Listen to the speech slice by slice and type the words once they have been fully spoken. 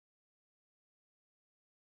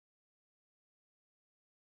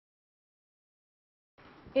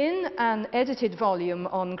In an edited volume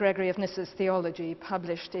on Gregory of Nyssa's theology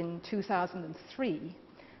published in 2003,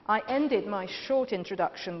 I ended my short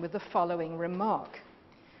introduction with the following remark.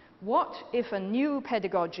 What if a new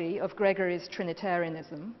pedagogy of Gregory's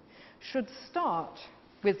Trinitarianism should start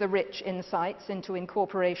with the rich insights into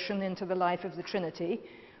incorporation into the life of the Trinity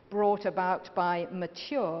brought about by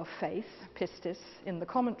mature faith, pistis, in the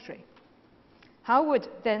commentary? How would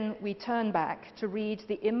then we turn back to read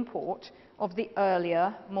the import of the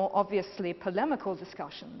earlier, more obviously polemical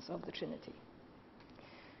discussions of the Trinity?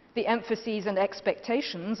 The emphases and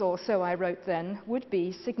expectations, or so I wrote then, would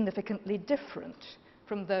be significantly different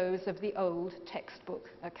from those of the old textbook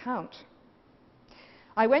account.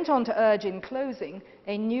 I went on to urge in closing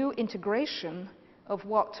a new integration of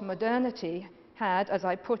what modernity had, as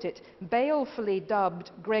I put it, balefully dubbed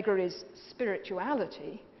Gregory's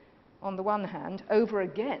spirituality on the one hand, over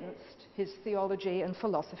against his theology and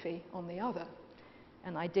philosophy on the other.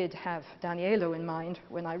 And I did have Danielo in mind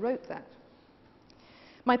when I wrote that.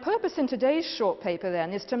 My purpose in today's short paper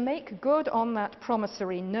then is to make good on that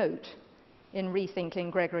promissory note in Rethinking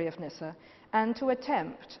Gregory of Nyssa and to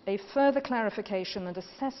attempt a further clarification and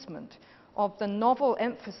assessment of the novel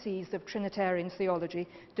emphases of Trinitarian theology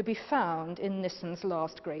to be found in Nyson's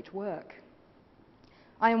last great work.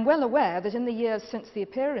 I am well aware that in the years since the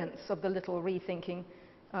appearance of the little Rethinking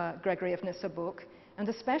Gregory of Nyssa book, and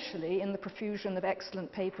especially in the profusion of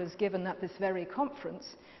excellent papers given at this very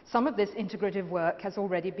conference, some of this integrative work has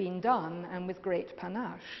already been done, and with great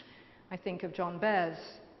panache. I think of John Baer's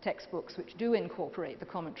textbooks, which do incorporate the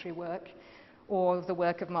commentary work, or the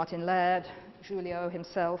work of Martin Laird, Julio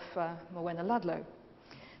himself, Morwenna Ludlow.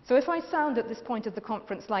 So if I sound at this point of the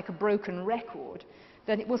conference like a broken record,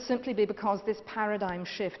 then it will simply be because this paradigm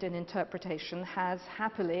shift in interpretation has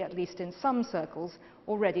happily, at least in some circles,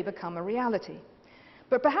 already become a reality.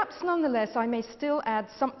 But perhaps nonetheless I may still add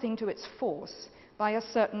something to its force by a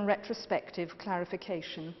certain retrospective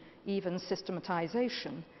clarification, even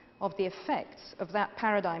systematization, of the effects of that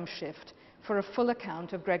paradigm shift for a full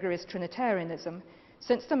account of Gregory's Trinitarianism,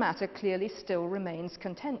 since the matter clearly still remains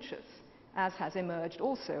contentious, as has emerged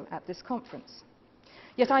also at this conference.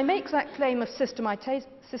 Yet I make that claim of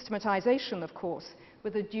systematization, of course,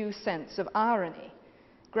 with a due sense of irony.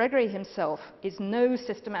 Gregory himself is no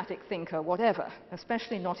systematic thinker whatever,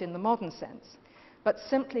 especially not in the modern sense, but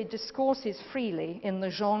simply discourses freely in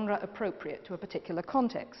the genre appropriate to a particular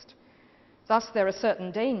context. Thus, there are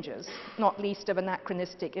certain dangers, not least of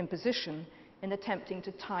anachronistic imposition, in attempting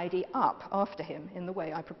to tidy up after him in the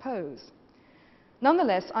way I propose.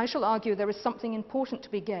 Nonetheless, I shall argue there is something important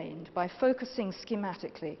to be gained by focusing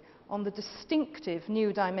schematically on the distinctive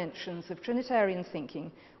new dimensions of Trinitarian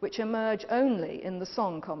thinking which emerge only in the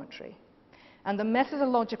song commentary, and the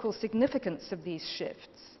methodological significance of these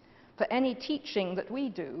shifts for any teaching that we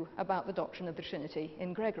do about the doctrine of the Trinity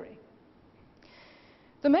in Gregory.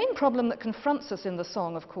 The main problem that confronts us in the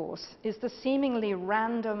song, of course, is the seemingly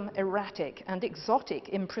random, erratic, and exotic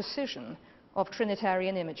imprecision of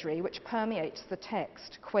Trinitarian imagery which permeates the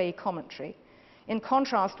text, qua commentary, in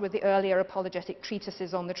contrast with the earlier apologetic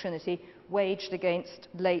treatises on the Trinity waged against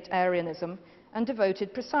late Arianism and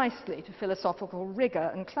devoted precisely to philosophical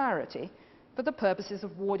rigor and clarity for the purposes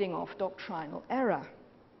of warding off doctrinal error.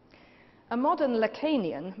 A modern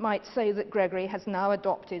Lacanian might say that Gregory has now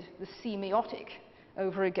adopted the semiotic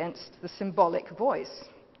over against the symbolic voice.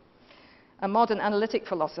 A modern analytic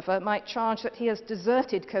philosopher might charge that he has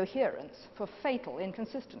deserted coherence for fatal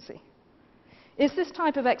inconsistency. Is this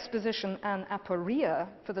type of exposition an aporia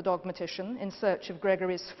for the dogmatician in search of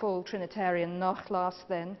Gregory's full Trinitarian Nachlass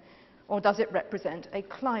then, or does it represent a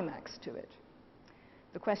climax to it?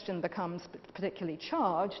 The question becomes particularly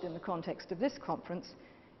charged in the context of this conference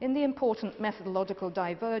in the important methodological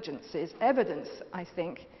divergences, evidence, I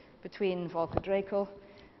think, between Volker Drakel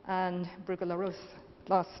and Brugger-LaRusse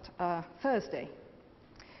last Thursday.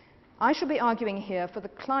 I shall be arguing here for the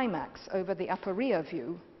climax over the aporia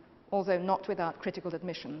view, although not without critical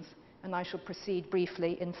admissions, and I shall proceed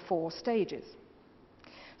briefly in 4 stages.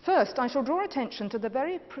 First, I shall draw attention to the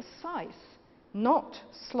very precise, not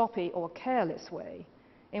sloppy or careless way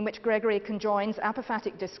in which Gregory conjoins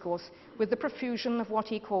apophatic discourse with the profusion of what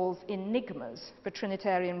he calls enigmas for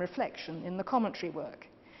Trinitarian reflection in the commentary work.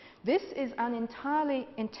 This is an entirely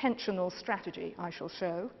intentional strategy, I shall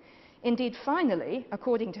show. Indeed, finally,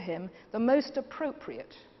 according to him, the most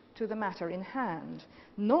appropriate to the matter in hand,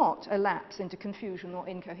 not a lapse into confusion or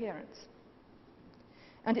incoherence.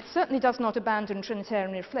 And it certainly does not abandon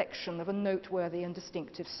Trinitarian reflection of a noteworthy and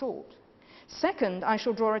distinctive sort. Second, I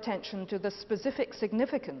shall draw attention to the specific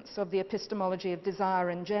significance of the epistemology of desire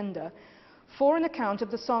and gender for an account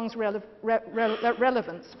of the song's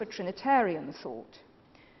relevance for Trinitarian thought.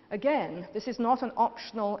 Again, this is not an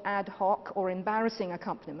optional, ad hoc, or embarrassing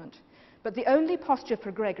accompaniment, but the only posture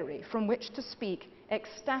for Gregory from which to speak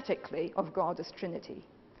ecstatically of God as Trinity,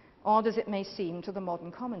 odd as it may seem to the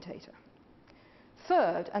modern commentator.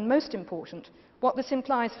 Third, and most important, what this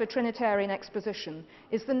implies for Trinitarian exposition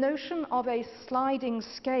is the notion of a sliding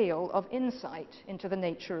scale of insight into the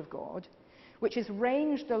nature of God, which is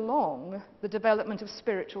ranged along the development of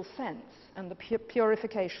spiritual sense and the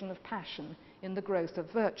purification of passion in the growth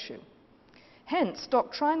of virtue. Hence,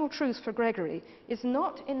 doctrinal truth for Gregory is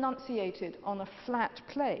not enunciated on a flat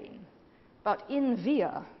plane, but in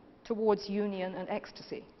via towards union and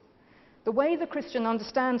ecstasy. The way the Christian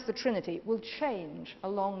understands the Trinity will change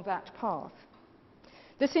along that path.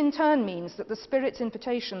 This in turn means that the Spirit's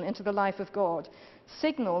invitation into the life of God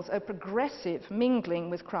signals a progressive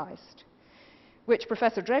mingling with Christ, which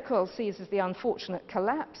Professor Drekel sees as the unfortunate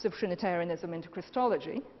collapse of Trinitarianism into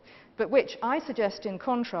Christology, but which I suggest in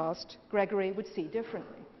contrast Gregory would see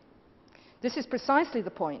differently. This is precisely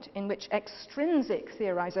the point in which extrinsic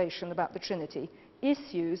theorization about the Trinity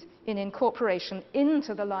issues in incorporation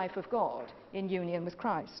into the life of God in union with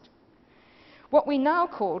Christ. What we now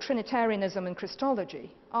call Trinitarianism and Christology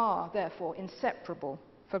are, therefore, inseparable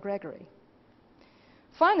for Gregory.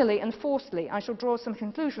 Finally, and fourthly, I shall draw some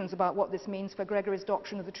conclusions about what this means for Gregory's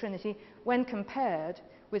doctrine of the Trinity when compared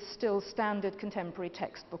with still standard contemporary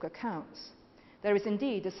textbook accounts. There is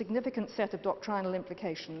indeed a significant set of doctrinal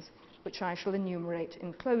implications which I shall enumerate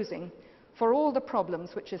in closing, for all the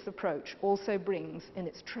problems which this approach also brings in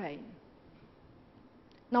its train.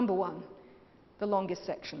 Number one, the longest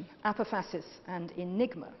section, apophasis and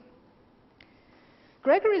enigma.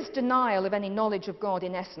 Gregory's denial of any knowledge of God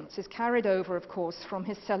in essence is carried over, of course, from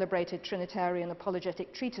his celebrated Trinitarian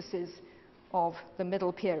apologetic treatises of the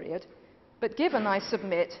Middle Period, but given, I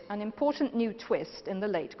submit, an important new twist in the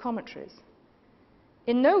late commentaries.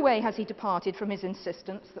 In no way has he departed from his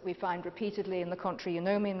insistence that we find repeatedly in the Contra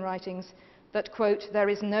Eunomian writings that, quote, there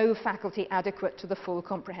is no faculty adequate to the full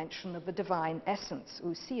comprehension of the divine essence,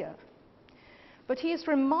 ousia. But he is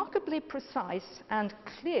remarkably precise and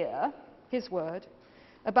clear, his word,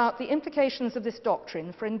 about the implications of this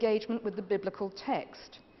doctrine for engagement with the biblical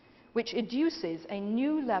text, which educes a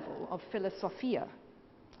new level of philosophia.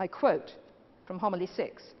 I quote from Homily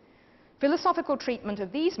 6, philosophical treatment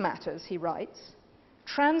of these matters, he writes,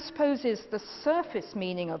 transposes the surface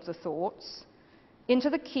meaning of the thoughts into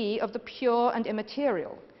the key of the pure and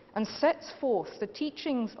immaterial, and sets forth the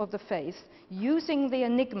teachings of the faith using the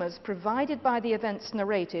enigmas provided by the events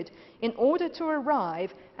narrated in order to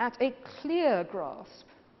arrive at a clear grasp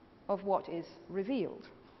of what is revealed.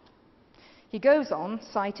 He goes on,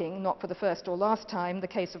 citing, not for the first or last time, the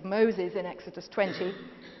case of Moses in Exodus 20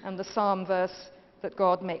 and the psalm verse that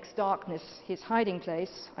God makes darkness his hiding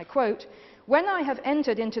place. I quote, when I have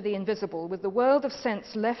entered into the invisible with the world of sense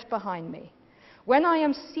left behind me, when I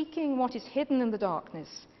am seeking what is hidden in the darkness,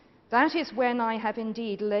 that is when I have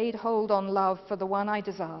indeed laid hold on love for the one I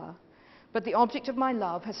desire, but the object of my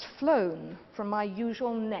love has flown from my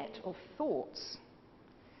usual net of thoughts.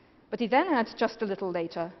 But he then adds just a little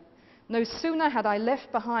later, no sooner had I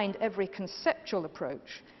left behind every conceptual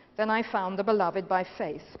approach than I found the beloved by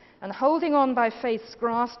faith, and holding on by faith's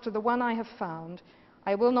grasp to the one I have found,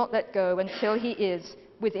 I will not let go until he is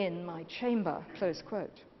within my chamber, close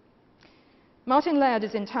quote. Martin Laird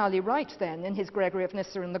is entirely right, then, in his Gregory of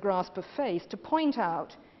Nyssa and the Grasp of Faith, to point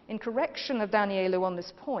out, in correction of Danielu on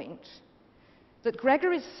this point, that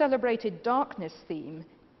Gregory's celebrated darkness theme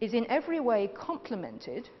is in every way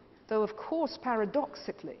complemented, though of course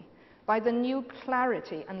paradoxically, by the new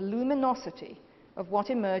clarity and luminosity of what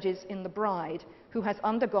emerges in the bride who has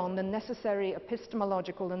undergone the necessary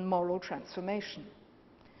epistemological and moral transformation.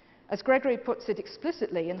 As Gregory puts it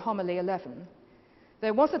explicitly in Homily 11,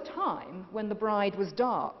 there was a time when the bride was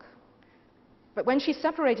dark, but when she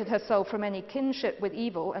separated herself from any kinship with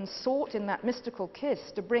evil and sought in that mystical kiss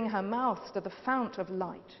to bring her mouth to the fount of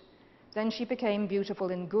light, then she became beautiful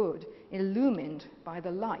and good, illumined by the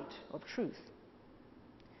light of truth.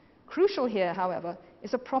 Crucial here, however,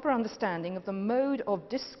 is a proper understanding of the mode of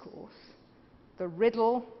discourse, the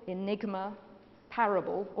riddle, enigma,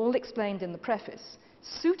 parable, all explained in the preface,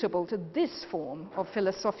 suitable to this form of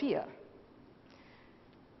philosophia.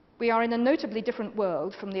 We are in a notably different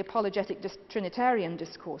world from the apologetic Trinitarian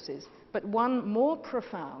discourses, but one more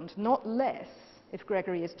profound, not less, if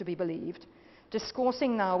Gregory is to be believed,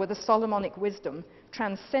 discoursing now with a Solomonic wisdom,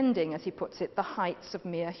 transcending, as he puts it, the heights of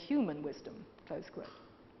mere human wisdom, close quote.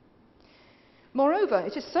 Moreover,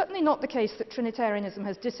 it is certainly not the case that Trinitarianism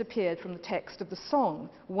has disappeared from the text of the song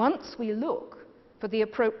once we look for the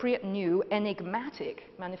appropriate new enigmatic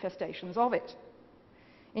manifestations of it.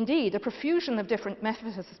 Indeed, a profusion of different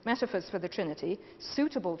metaphors for the Trinity,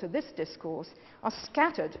 suitable to this discourse, are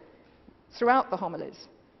scattered throughout the homilies,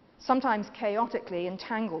 sometimes chaotically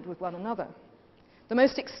entangled with one another. The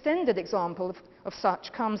most extended example of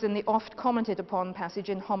such comes in the oft commented upon passage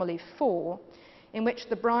in Homily 4, in which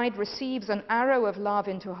the bride receives an arrow of love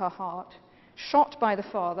into her heart, shot by the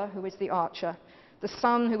Father, who is the archer, the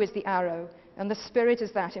Son, who is the arrow, and the Spirit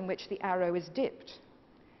is that in which the arrow is dipped.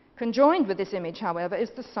 Conjoined with this image, however,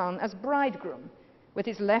 is the Son as bridegroom, with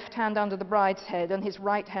his left hand under the bride's head and his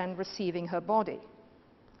right hand receiving her body.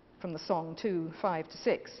 From the song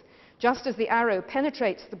 2:5-6. Just as the arrow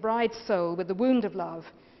penetrates the bride's soul with the wound of love,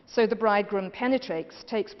 so the bridegroom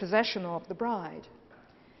takes possession of the bride.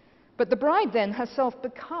 But the bride then herself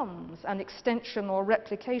becomes an extension or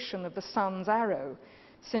replication of the Son's arrow,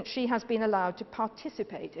 since she has been allowed to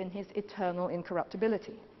participate in his eternal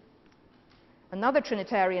incorruptibility. Another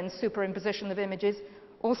Trinitarian superimposition of images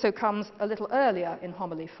also comes a little earlier in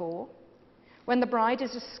Homily 4, when the bride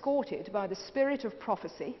is escorted by the spirit of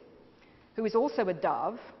prophecy, who is also a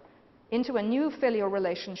dove, into a new filial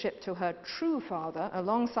relationship to her true Father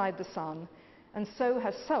alongside the Son, and so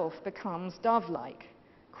herself becomes dove-like,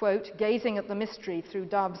 quote, gazing at the mystery through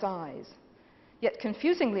dove's eyes. Yet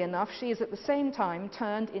confusingly enough, she is at the same time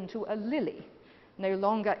turned into a lily, no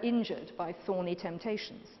longer injured by thorny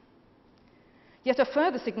temptations. Yet a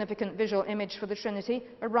further significant visual image for the Trinity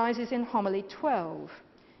arises in Homily 12,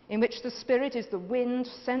 in which the Spirit is the wind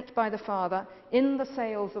sent by the Father in the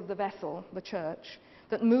sails of the vessel, the church,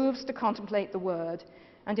 that moves to contemplate the Word,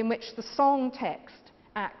 and in which the song text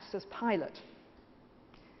acts as pilot.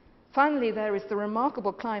 Finally, there is the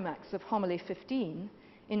remarkable climax of Homily 15,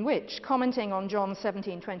 in which, commenting on John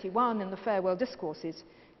 17:21 in the Farewell Discourses,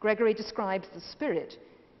 Gregory describes the Spirit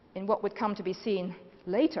in what would come to be seen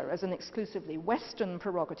later as an exclusively Western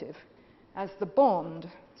prerogative, as the bond,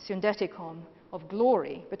 syndetikon, of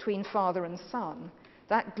glory between Father and Son,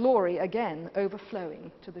 that glory again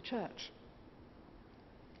overflowing to the Church.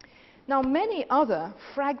 Now, many other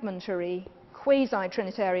fragmentary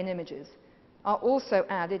quasi-Trinitarian images are also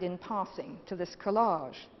added in passing to this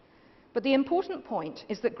collage. But the important point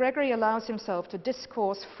is that Gregory allows himself to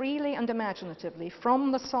discourse freely and imaginatively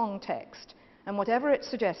from the song text and whatever it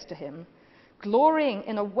suggests to him, glorying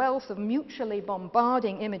in a wealth of mutually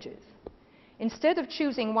bombarding images. Instead of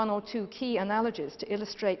choosing one or two key analogies to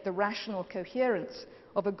illustrate the rational coherence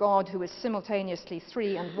of a God who is simultaneously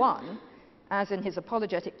three and one, as in his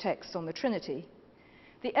apologetic text on the Trinity,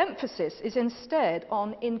 the emphasis is instead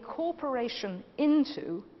on incorporation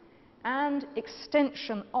into and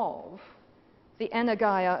extension of the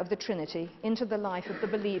energeia of the Trinity into the life of the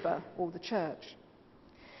believer or the Church.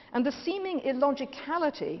 And the seeming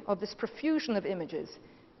illogicality of this profusion of images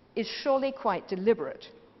is surely quite deliberate.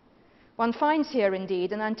 One finds here,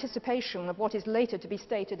 indeed, an anticipation of what is later to be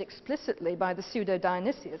stated explicitly by the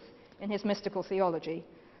pseudo-Dionysius in his mystical theology,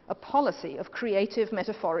 a policy of creative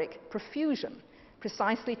metaphoric profusion,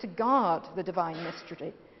 precisely to guard the divine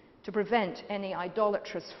mystery, to prevent any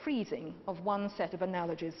idolatrous freezing of one set of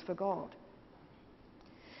analogies for God.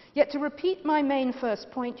 Yet to repeat my main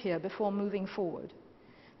first point here before moving forward,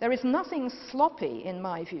 there is nothing sloppy, in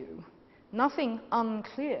my view, nothing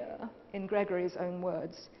unclear, in Gregory's own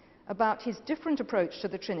words, about his different approach to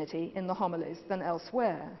the Trinity in the homilies than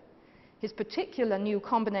elsewhere. His particular new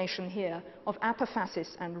combination here of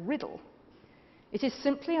apophasis and riddle. It is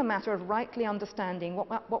simply a matter of rightly understanding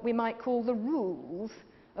what we might call the rules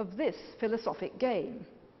of this philosophic game.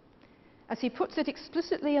 As he puts it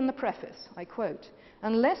explicitly in the preface, I quote,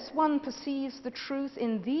 "Unless one perceives the truth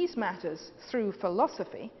in these matters through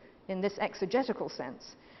philosophy, in this exegetical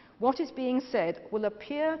sense, what is being said will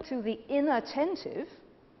appear to the inattentive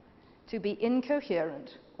to be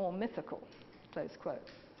incoherent or mythical." Close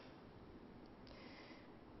quote.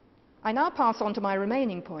 I now pass on to my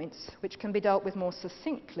remaining points, which can be dealt with more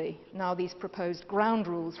succinctly now these proposed ground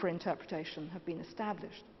rules for interpretation have been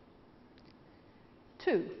established.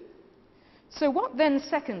 2. So what then,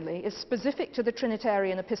 secondly, is specific to the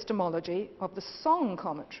Trinitarian epistemology of the song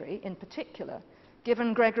commentary in particular,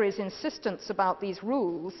 given Gregory's insistence about these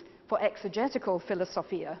rules for exegetical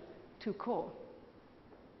philosophia tout court?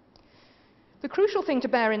 The crucial thing to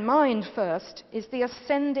bear in mind first is the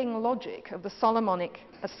ascending logic of the Solomonic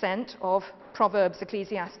ascent of Proverbs,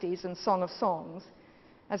 Ecclesiastes, and Song of Songs,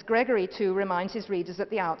 as Gregory too reminds his readers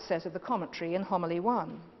at the outset of the commentary in Homily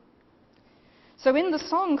 1. So in the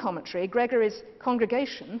song commentary, Gregory's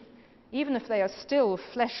congregation even if they are still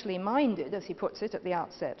fleshly minded, as he puts it at the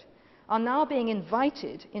outset, are now being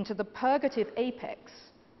invited into the purgative apex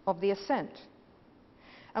of the Ascent.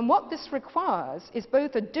 And what this requires is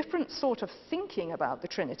both a different sort of thinking about the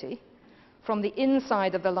Trinity, from the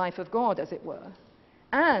inside of the life of God, as it were,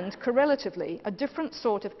 and, correlatively, a different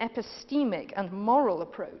sort of epistemic and moral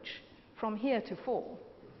approach from heretofore.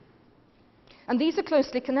 And these are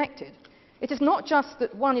closely connected. It is not just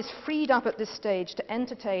that one is freed up at this stage to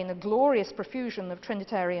entertain a glorious profusion of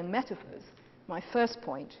Trinitarian metaphors, my first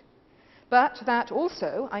point, but that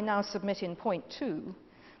also, I now submit in point 2,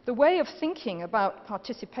 the way of thinking about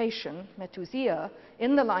participation, metousia,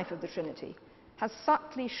 in the life of the Trinity has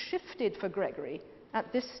subtly shifted for Gregory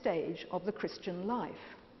at this stage of the Christian life.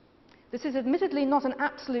 This is admittedly not an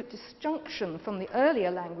absolute disjunction from the earlier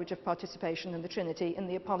language of participation in the Trinity in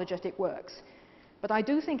the apologetic works, but I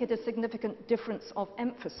do think it is a significant difference of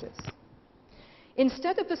emphasis.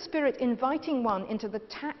 Instead of the Spirit inviting one into the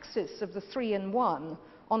taxis of the three in one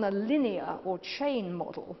on a linear or chain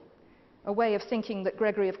model, a way of thinking that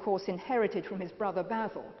Gregory, of course, inherited from his brother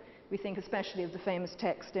Basil. We think especially of the famous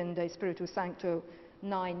text in De Spiritu Sancto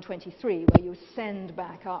 9:23, where you send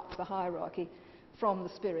back up the hierarchy from the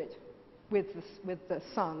Spirit with the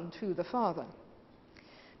Son to the Father.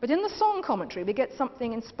 But in the song commentary, we get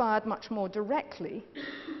something inspired much more directly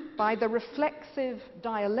by the reflexive,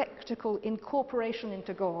 dialectical incorporation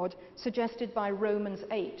into God suggested by Romans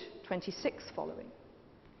 8:26 following.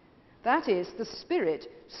 That is, the Spirit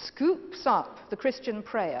scoops up the Christian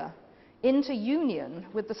prayer into union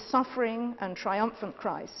with the suffering and triumphant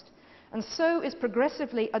Christ, and so is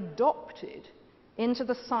progressively adopted into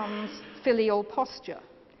the Son's filial posture,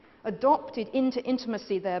 adopted into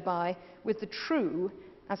intimacy thereby with the true,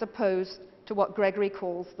 as opposed to what Gregory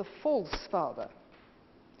calls the false Father.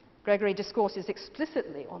 Gregory discourses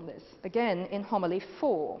explicitly on this, again in Homily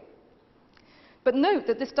 4. But note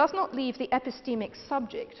that this does not leave the epistemic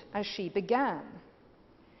subject as she began.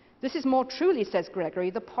 This is more truly, says Gregory,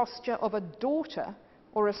 the posture of a daughter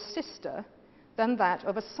or a sister than that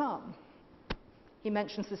of a son. He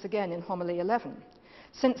mentions this again in Homily 11.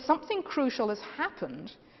 Since something crucial has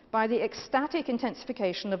happened by the ecstatic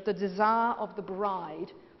intensification of the desire of the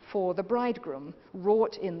bride for the bridegroom,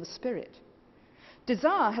 wrought in the Spirit.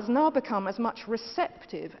 Desire has now become as much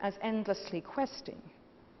receptive as endlessly questing.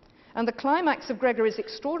 And the climax of Gregory's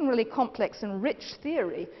extraordinarily complex and rich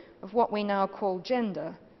theory of what we now call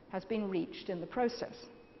gender has been reached in the process.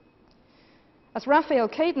 As Raphael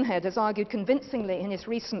Cadenhead has argued convincingly in his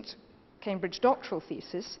recent Cambridge doctoral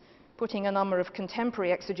thesis, putting a number of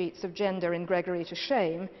contemporary exegetes of gender in Gregory to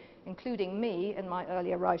shame, including me in my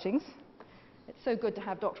earlier writings. It's so good to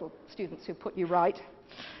have doctoral students who put you right.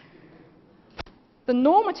 The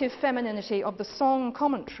normative femininity of the song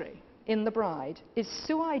commentary in The Bride is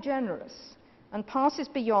sui generis and passes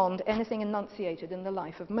beyond anything enunciated in the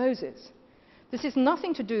life of Moses. This is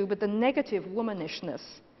nothing to do with the negative womanishness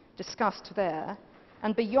discussed there,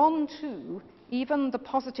 and beyond, too, even the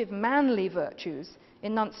positive manly virtues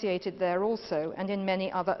enunciated there also and in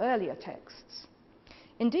many other earlier texts.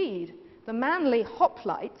 Indeed, the manly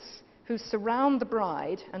hoplites who surround the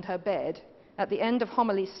bride and her bed at the end of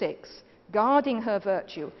Homily 6, guarding her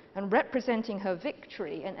virtue and representing her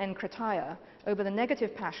victory in Enkrataya over the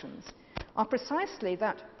negative passions, are precisely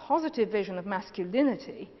that positive vision of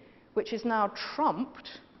masculinity which is now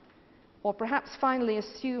trumped, or perhaps finally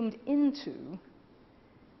assumed into,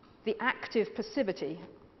 the active passivity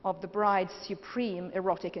of the bride's supreme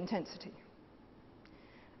erotic intensity.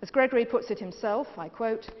 As Gregory puts it himself, I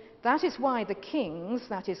quote, "That is why the king's,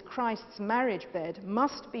 that is Christ's marriage bed,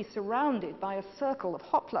 must be surrounded by a circle of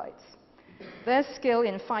hoplites. Their skill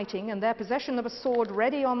in fighting and their possession of a sword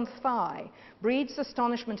ready on thigh breeds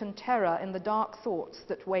astonishment and terror in the dark thoughts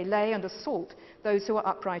that waylay and assault those who are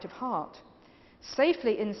upright of heart.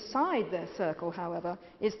 Safely inside their circle, however,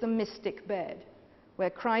 is the mystic bed, where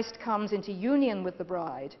Christ comes into union with the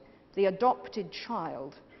bride, the adopted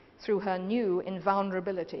child, through her new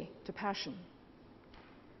invulnerability to passion."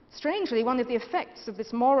 Strangely, one of the effects of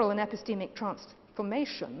this moral and epistemic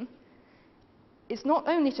transformation is not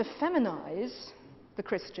only to feminize the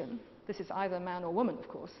Christian, this is either man or woman, of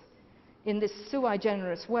course, in this sui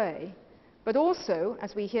generis way, but also,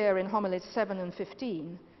 as we hear in Homilies 7 and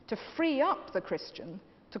 15, to free up the Christian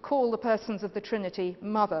to call the persons of the Trinity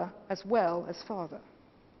mother as well as father.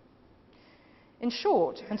 In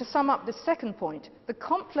short, and to sum up this second point, the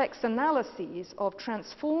complex analyses of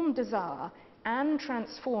transformed desire and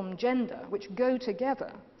transformed gender, which go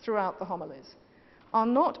together throughout the homilies, are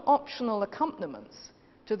not optional accompaniments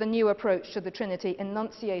to the new approach to the Trinity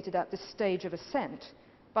enunciated at this stage of ascent,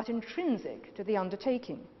 but intrinsic to the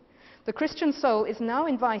undertaking. The Christian soul is now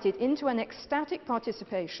invited into an ecstatic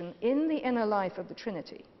participation in the inner life of the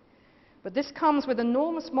Trinity. But this comes with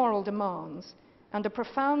enormous moral demands and a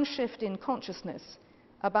profound shift in consciousness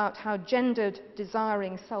about how gendered,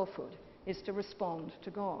 desiring selfhood is to respond to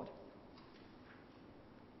God.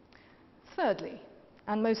 Thirdly,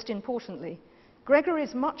 and most importantly,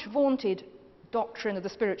 Gregory's much vaunted doctrine of the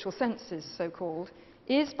spiritual senses, so-called,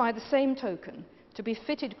 is by the same token to be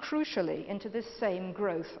fitted crucially into this same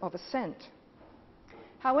growth of Ascent.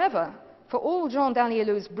 However, for all Jean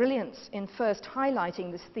Daniellou's brilliance in first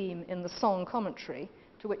highlighting this theme in the Song commentary,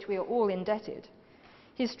 to which we are all indebted,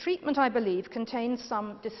 his treatment, I believe, contains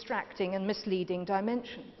some distracting and misleading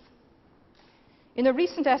dimensions. In a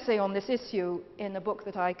recent essay on this issue in a book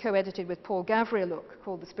that I co-edited with Paul Gavrieluk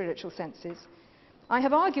called The Spiritual Senses, I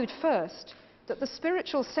have argued first that the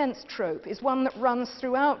spiritual sense trope is one that runs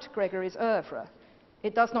throughout Gregory's oeuvre.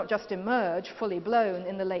 It does not just emerge fully blown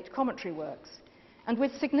in the late commentary works, and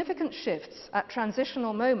with significant shifts at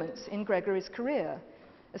transitional moments in Gregory's career,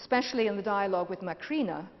 especially in the dialogue with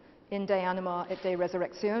Macrina in De Anima et De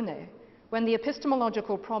Resurrectione, when the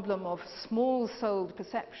epistemological problem of small-souled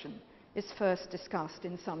perception is first discussed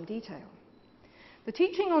in some detail. The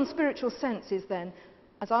teaching on spiritual sense is then,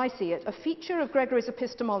 as I see it, a feature of Gregory's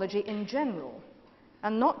epistemology in general,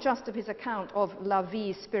 and not just of his account of la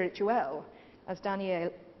vie spirituelle, as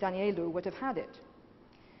Danielou would have had it.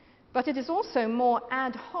 But it is also more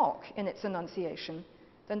ad hoc in its enunciation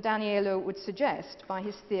than Danielou would suggest by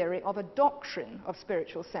his theory of a doctrine of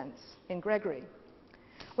spiritual sense in Gregory.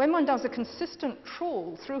 When one does a consistent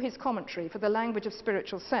trawl through his commentary for the language of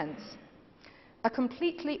spiritual sense, a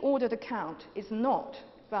completely ordered account is not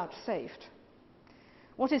vouchsafed.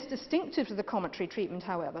 What is distinctive to the commentary treatment,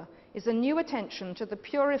 however, is a new attention to the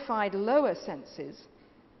purified lower senses,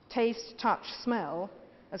 taste, touch, smell,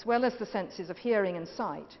 as well as the senses of hearing and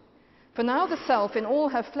sight. For now the self, in all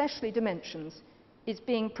her fleshly dimensions, is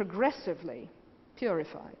being progressively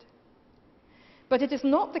purified. But it is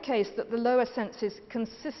not the case that the lower senses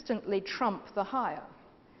consistently trump the higher,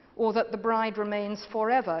 or that the bride remains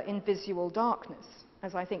forever in visual darkness,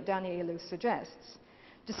 as I think Danielou suggests,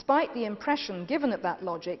 despite the impression given at that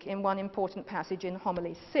logic in one important passage in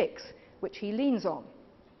Homily 6, which he leans on.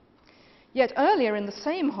 Yet earlier in the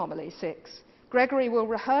same Homily 6, Gregory will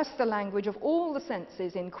rehearse the language of all the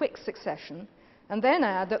senses in quick succession, and then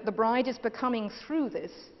add that the bride is becoming through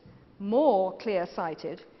this more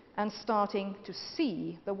clear-sighted and starting to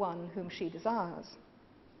see the one whom she desires.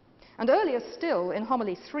 And earlier still, in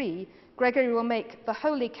Homily 3, Gregory will make the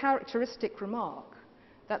wholly characteristic remark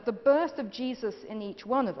that the birth of Jesus in each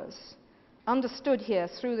one of us, understood here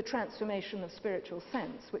through the transformation of spiritual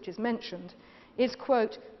sense, which is mentioned, is,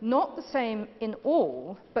 quote, not the same in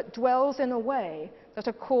all, but dwells in a way that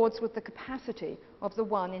accords with the capacity of the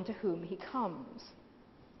one into whom he comes.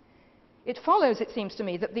 It follows, it seems to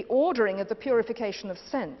me, that the ordering of the purification of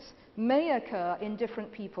sense may occur in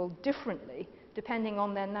different people differently, depending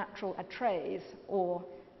on their natural attraits or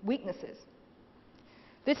weaknesses.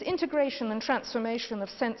 This integration and transformation of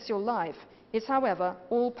sensual life is, however,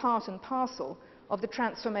 all part and parcel of the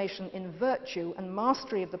transformation in virtue and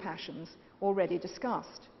mastery of the passions already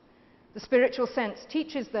discussed. The spiritual sense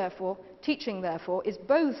teaching, therefore, is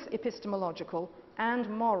both epistemological and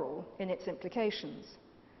moral in its implications.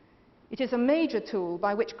 It is a major tool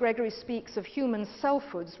by which Gregory speaks of human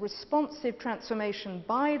selfhood's responsive transformation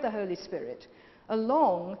by the Holy Spirit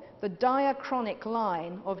along the diachronic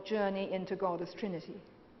line of journey into God as Trinity.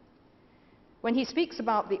 When he speaks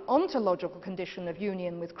about the ontological condition of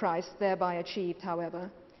union with Christ thereby achieved,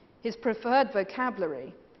 however, his preferred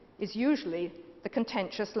vocabulary is usually the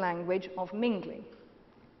contentious language of mingling.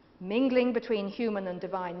 Mingling between human and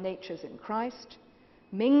divine natures in Christ,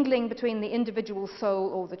 mingling between the individual soul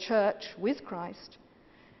or the church with Christ,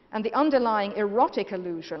 and the underlying erotic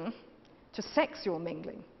allusion to sexual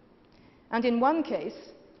mingling. And in one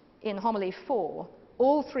case, in Homily 4,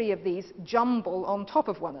 all three of these jumble on top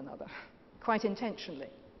of one another, quite intentionally.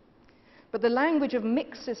 But the language of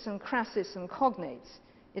mixis and crassis and cognates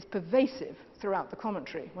is pervasive throughout the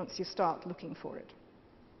commentary once you start looking for it.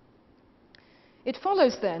 It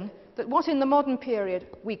follows then that what in the modern period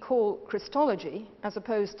we call Christology, as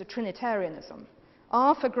opposed to Trinitarianism,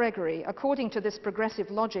 are for Gregory, according to this progressive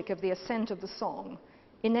logic of the ascent of the song,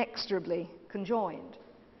 inexorably conjoined.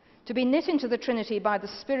 To be knit into the Trinity by the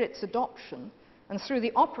Spirit's adoption and through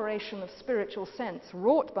the operation of spiritual sense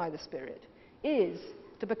wrought by the Spirit is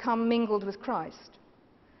to become mingled with Christ.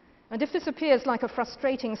 And if this appears like a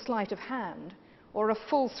frustrating sleight of hand or a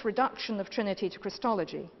false reduction of Trinity to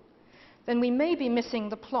Christology, then we may be missing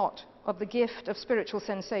the plot of the gift of spiritual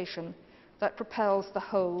sensation that propels the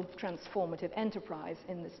whole transformative enterprise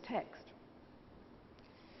in this text.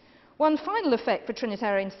 One final effect for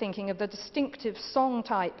Trinitarian thinking of the distinctive song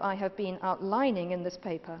type I have been outlining in this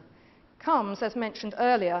paper comes, as mentioned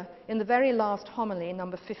earlier, in the very last homily,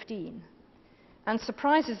 number 15, and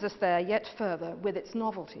surprises us there yet further with its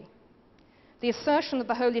novelty. The assertion of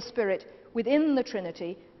the Holy Spirit within the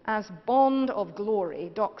Trinity as bond of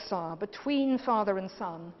glory, doxa, between Father and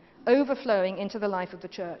Son, overflowing into the life of the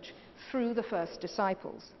Church through the first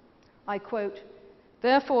disciples. I quote,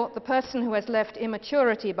 "Therefore, the person who has left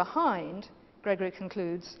immaturity behind," Gregory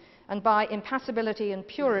concludes, "and by impassibility and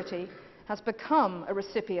purity has become a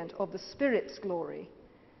recipient of the Spirit's glory.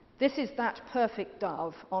 This is that perfect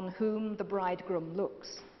dove on whom the bridegroom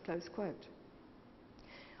looks." Close quote.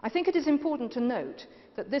 I think it is important to note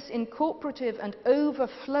that this incorporative and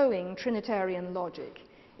overflowing Trinitarian logic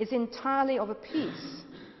is entirely of a piece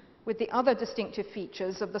with the other distinctive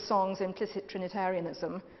features of the song's implicit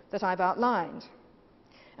Trinitarianism that I've outlined.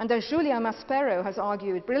 And as Julia Maspero has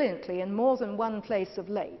argued brilliantly in more than one place of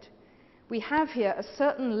late, we have here a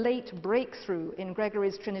certain late breakthrough in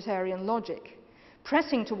Gregory's Trinitarian logic,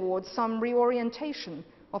 pressing towards some reorientation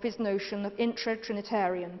of his notion of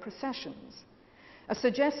intra-Trinitarian processions, a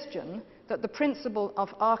suggestion that the principle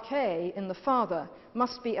of arche in the Father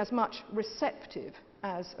must be as much receptive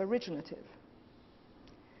as originative.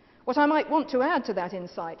 What I might want to add to that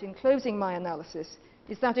insight in closing my analysis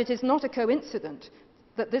is that it is not a coincidence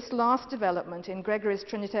that this last development in Gregory's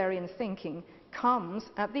Trinitarian thinking comes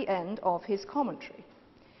at the end of his commentary,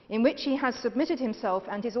 in which he has submitted himself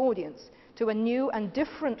and his audience to a new and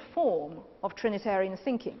different form of Trinitarian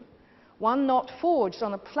thinking, one not forged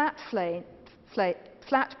on a flat plane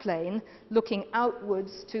looking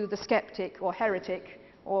outwards to the skeptic or heretic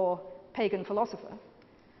or pagan philosopher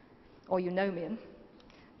or Eunomian,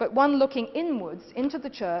 but one looking inwards into the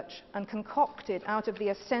Church and concocted out of the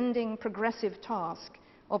ascending progressive task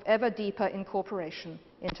of ever deeper incorporation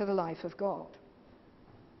into the life of God.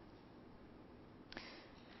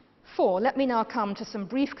 4, let me now come to some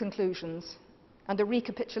brief conclusions and a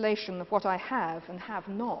recapitulation of what I have and have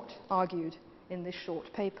not argued in this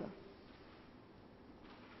short paper.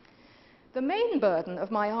 The main burden of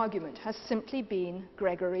my argument has simply been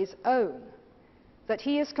Gregory's own, that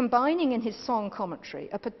he is combining in his song commentary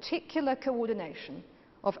a particular coordination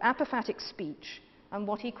of apophatic speech and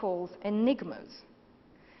what he calls enigmas,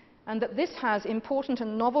 and that this has important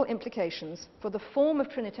and novel implications for the form of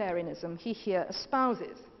Trinitarianism he here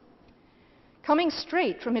espouses. Coming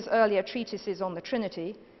straight from his earlier treatises on the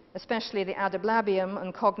Trinity, especially the Adablabium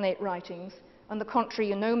and cognate writings and the Contra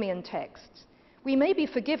Eunomian texts, we may be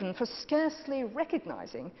forgiven for scarcely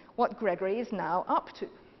recognizing what Gregory is now up to.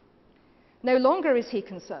 No longer is he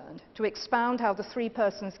concerned to expound how the three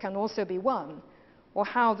persons can also be one, or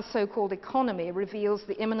how the so-called economy reveals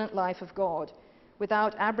the immanent life of God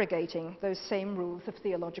without abrogating those same rules of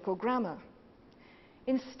theological grammar.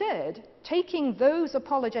 Instead, taking those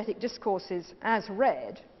apologetic discourses as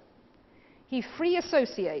read, he free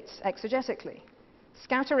associates exegetically,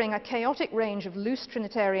 scattering a chaotic range of loose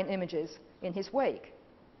Trinitarian images in his wake.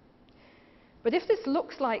 But if this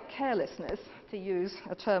looks like carelessness, to use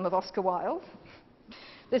a term of Oscar Wilde,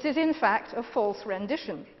 this is in fact a false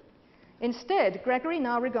rendition. Instead, Gregory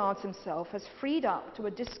now regards himself as freed up to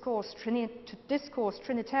discourse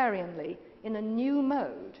Trinitarianly in a new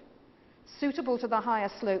mode, suitable to the higher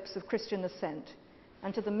slopes of Christian ascent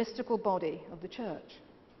and to the mystical body of the Church.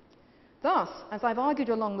 Thus, as I've argued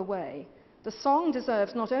along the way, the song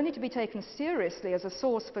deserves not only to be taken seriously as a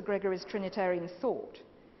source for Gregory's Trinitarian thought,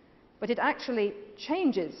 but it actually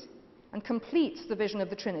changes and completes the vision of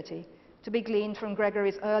the Trinity to be gleaned from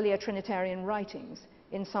Gregory's earlier Trinitarian writings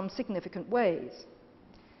in some significant ways.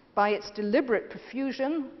 By its deliberate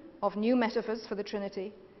profusion of new metaphors for the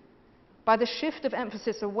Trinity, by the shift of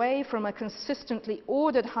emphasis away from a consistently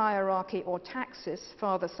ordered hierarchy or taxis,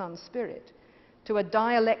 Father, Son, Spirit, to a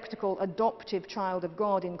dialectical adoptive child of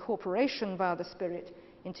God incorporation via the Spirit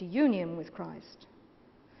into union with Christ.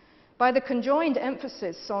 By the conjoined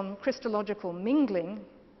emphasis on Christological mingling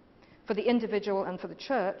for the individual and for the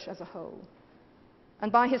Church as a whole,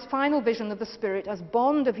 and by his final vision of the Spirit as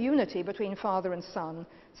bond of unity between Father and Son,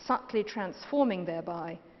 subtly transforming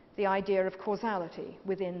thereby the idea of causality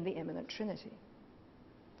within the immanent Trinity.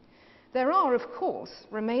 There are, of course,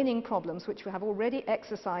 remaining problems which have already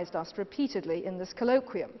exercised us repeatedly in this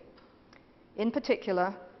colloquium. In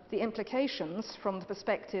particular, the implications from the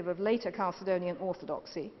perspective of later Chalcedonian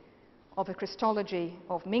Orthodoxy of a Christology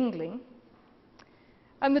of mingling,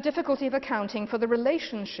 and the difficulty of accounting for the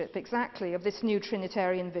relationship exactly of this new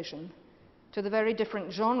Trinitarian vision to the very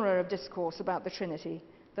different genre of discourse about the Trinity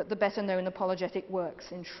that the better-known apologetic works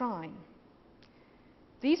enshrine.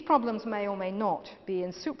 These problems may or may not be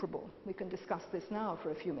insuperable. We can discuss this now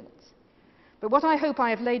for a few minutes. But what I hope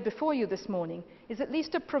I have laid before you this morning is at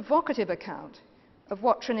least a provocative account of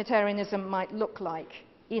what Trinitarianism might look like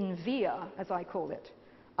in via, as I call it,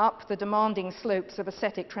 up the demanding slopes of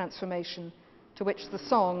ascetic transformation to which the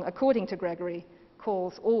song, according to Gregory,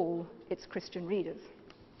 calls all its Christian readers.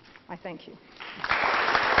 I thank you.